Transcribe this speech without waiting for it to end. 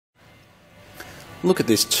Look at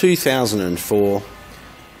this 2004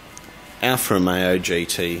 Alfa Romeo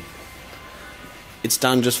GT. It's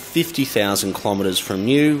done just 50,000 kilometres from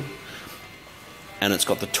new, and it's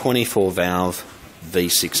got the 24 valve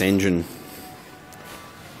V6 engine.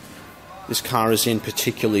 This car is in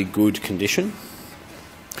particularly good condition.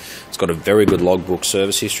 It's got a very good logbook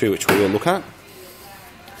service history, which we will look at,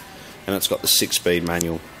 and it's got the 6-speed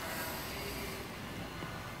manual.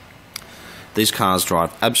 These cars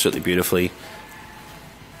drive absolutely beautifully,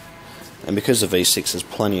 and because the V6 has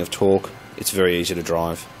plenty of torque, it's very easy to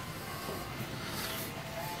drive.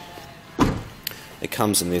 It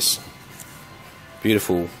comes in this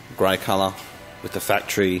beautiful grey colour with the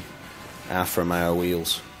factory Alfa Romeo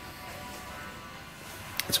wheels.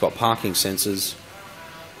 It's got parking sensors,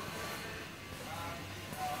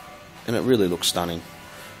 and it really looks stunning.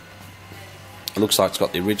 It looks like it's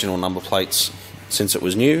got the original number plates since it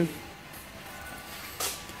was new.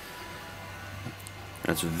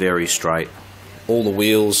 And it's very straight. All the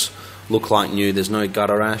wheels look like new. There's no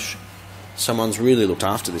gutter rash. Someone's really looked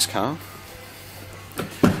after this car.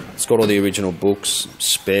 It's got all the original books,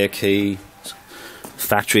 spare key,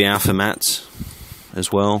 factory Alfa mats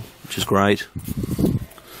as well, which is great.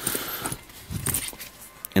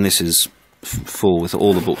 And this is full with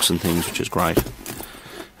all the books and things, which is great,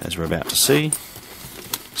 as we're about to see.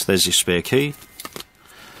 So there's your spare key,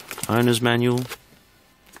 owner's manual,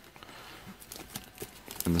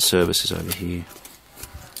 and the service is over here.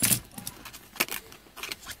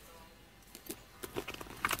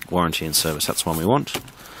 Warranty and service, that's the one we want.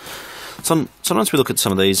 Sometimes we look at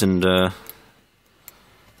some of these and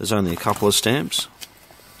there's only a couple of stamps.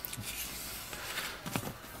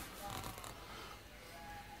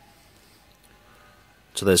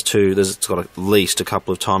 So there's two, it's got at least a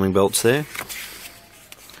couple of timing belts there.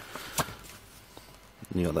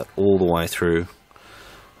 And you got that all the way through.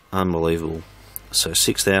 Unbelievable. So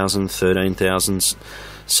 6,000, 13,000,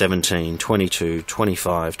 17, 22,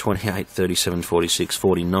 25, 28, 37, 46,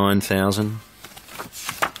 49,000.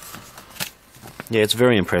 Yeah, it's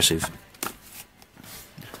very impressive.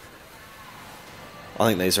 I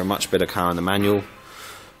think these are a much better car in the manual.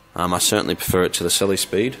 I certainly prefer it to the Selly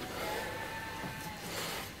Speed.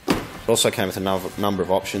 It also came with a number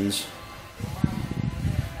of options,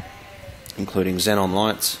 including xenon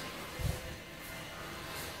lights.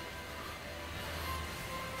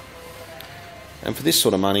 And for this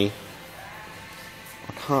sort of money,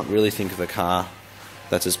 I can't really think of a car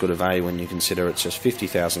that's as good a value when you consider it's just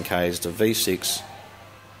 50,000 Ks to V6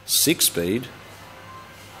 6-speed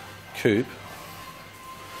coupe,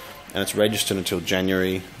 and it's registered until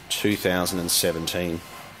January 2017.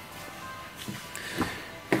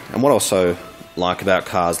 And what I also like about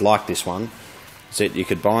cars like this one is that you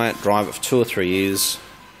could buy it, drive it for 2 or 3 years.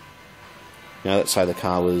 You know, let's say the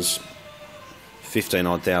car was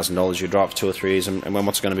 $15,000, you drive it for 2 or 3 years, and when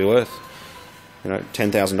what's it going to be worth? You know,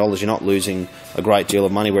 $10,000. You're not losing a great deal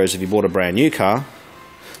of money. Whereas if you bought a brand new car,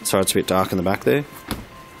 sorry, it's a bit dark in the back there.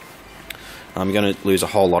 You're going to lose a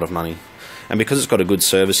whole lot of money. And because it's got a good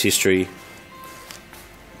service history,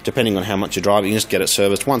 depending on how much you drive, you can just get it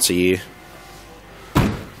serviced once a year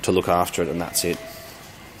to look after it, and that's it.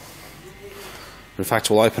 In fact,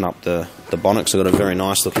 we'll open up the bonnet because it's got a very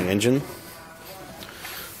nice looking engine.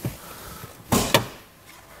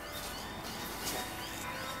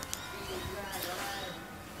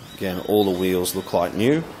 Again, all the wheels look like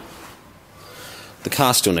new. The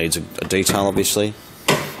car still needs a detail, obviously,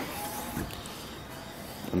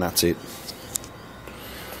 and that's it.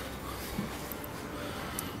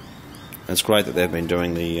 And it's great that they've been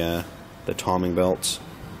doing the timing belts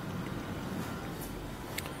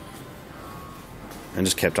and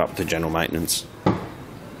just kept up with the general maintenance.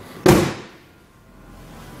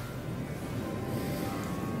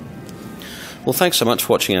 Well, thanks so much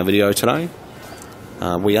for watching our video today.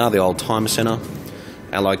 We are the Old Timer Centre.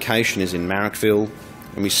 Our location is in Marrickville,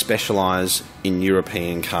 and we specialise in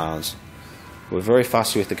European cars. We're very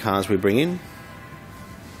fussy with the cars we bring in,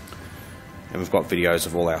 and we've got videos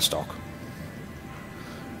of all our stock.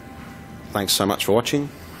 Thanks so much for watching,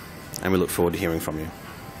 and we look forward to hearing from you.